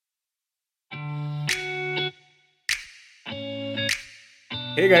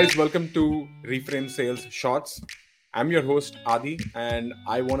Hey guys, welcome to Reframe Sales Shorts. I'm your host Adi, and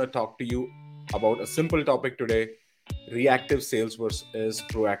I want to talk to you about a simple topic today: reactive sales versus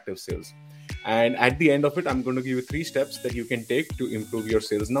proactive sales. And at the end of it, I'm going to give you 3 steps that you can take to improve your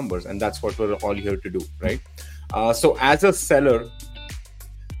sales numbers, and that's what we're all here to do, right? So, as a seller,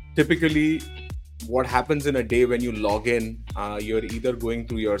 typically, what happens in a day when you log in, you're either going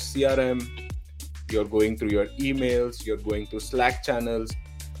through your CRM, you're going through your emails, you're going through Slack channels,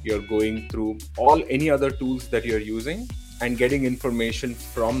 you're going through any other tools that you're using and getting information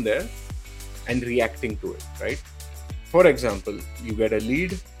from there and reacting to it, right? For example, you get a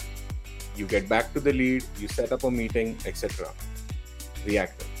lead, you get back to the lead, you set up a meeting, etc.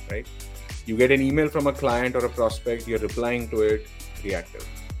 Reactive, right? You get an email from a client or a prospect, you're replying to it, reactive.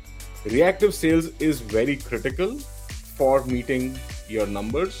 Reactive sales is very critical for meeting your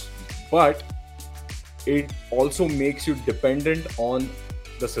numbers, but it also makes you dependent on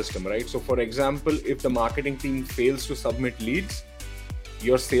the system, right? So for example, if the marketing team fails to submit leads,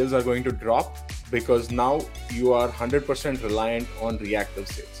 your sales are going to drop because now you are 100% reliant on reactive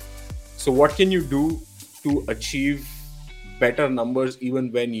sales. So what can you do to achieve better numbers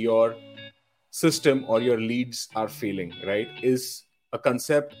even when your system or your leads are failing, right? Is a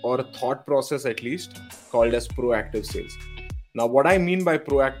concept or a thought process at least called as proactive sales. Now, what I mean by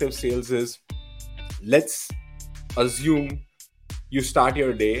proactive sales is, let's assume you start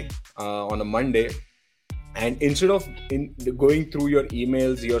your day on a Monday, and instead of going through your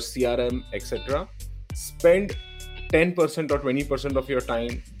emails, your CRM, etc., spend 10% or 20% of your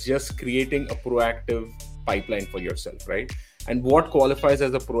time just creating a proactive pipeline for yourself, right? And what qualifies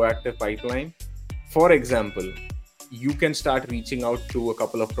as a proactive pipeline? For example, you can start reaching out to a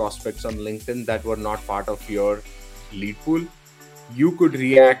couple of prospects on LinkedIn that were not part of your lead pool. You could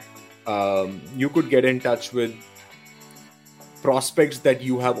you could get in touch with prospects that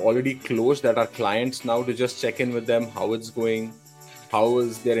you have already closed that are clients now to just check in with them, how it's going, how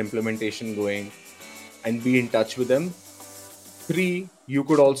is their implementation going, and be in touch with them. 3, you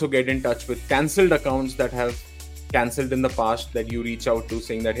could also get in touch with canceled accounts that have canceled in the past that you reach out to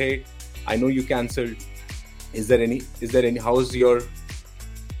saying that, hey, I know you canceled. Is there any, how's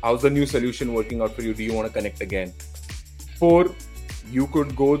the new solution working out for you? Do you want to connect again? 4, you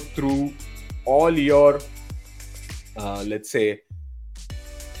could go through all your,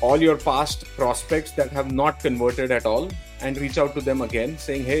 all your past prospects that have not converted at all and reach out to them again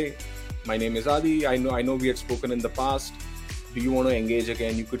saying, hey, my name is Adi. I know we had spoken in the past. Do you want to engage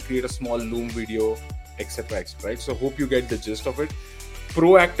again? You could create a small Loom video, etc. Right? So hope you get the gist of it.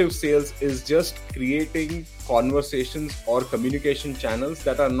 Proactive sales is just creating conversations or communication channels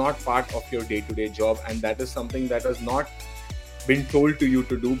that are not part of your day-to-day job, and that is something that has not been told to you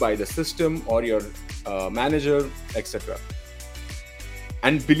to do by the system or your manager, etc.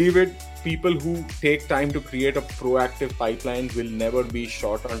 And believe it, people who take time to create a proactive pipeline will never be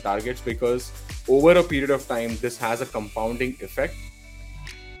short on targets, because over a period of time, this has a compounding effect.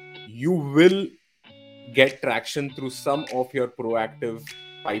 You will get traction through some of your proactive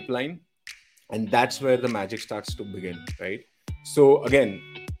pipeline, and that's where the magic starts to begin, right? So again,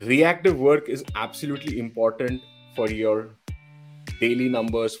 reactive work is absolutely important for your daily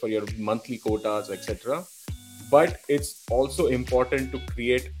numbers, for your monthly quotas, etc. But it's also important to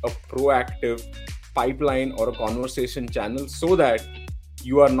create a proactive pipeline or a conversation channel so that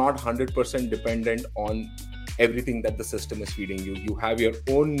you are not 100% dependent on everything that the system is feeding you. You have your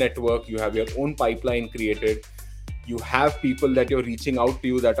own network, you have your own pipeline created, you have people that you're reaching out to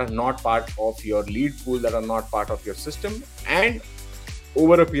you that are not part of your lead pool, that are not part of your system, and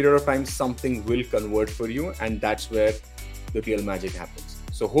over a period of time, something will convert for you, and that's where the real magic happens.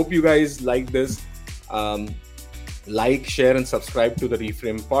 So hope you guys like this. Like, share, and subscribe to the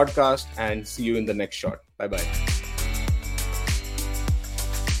Reframe podcast, and see you in the next shot. Bye-bye.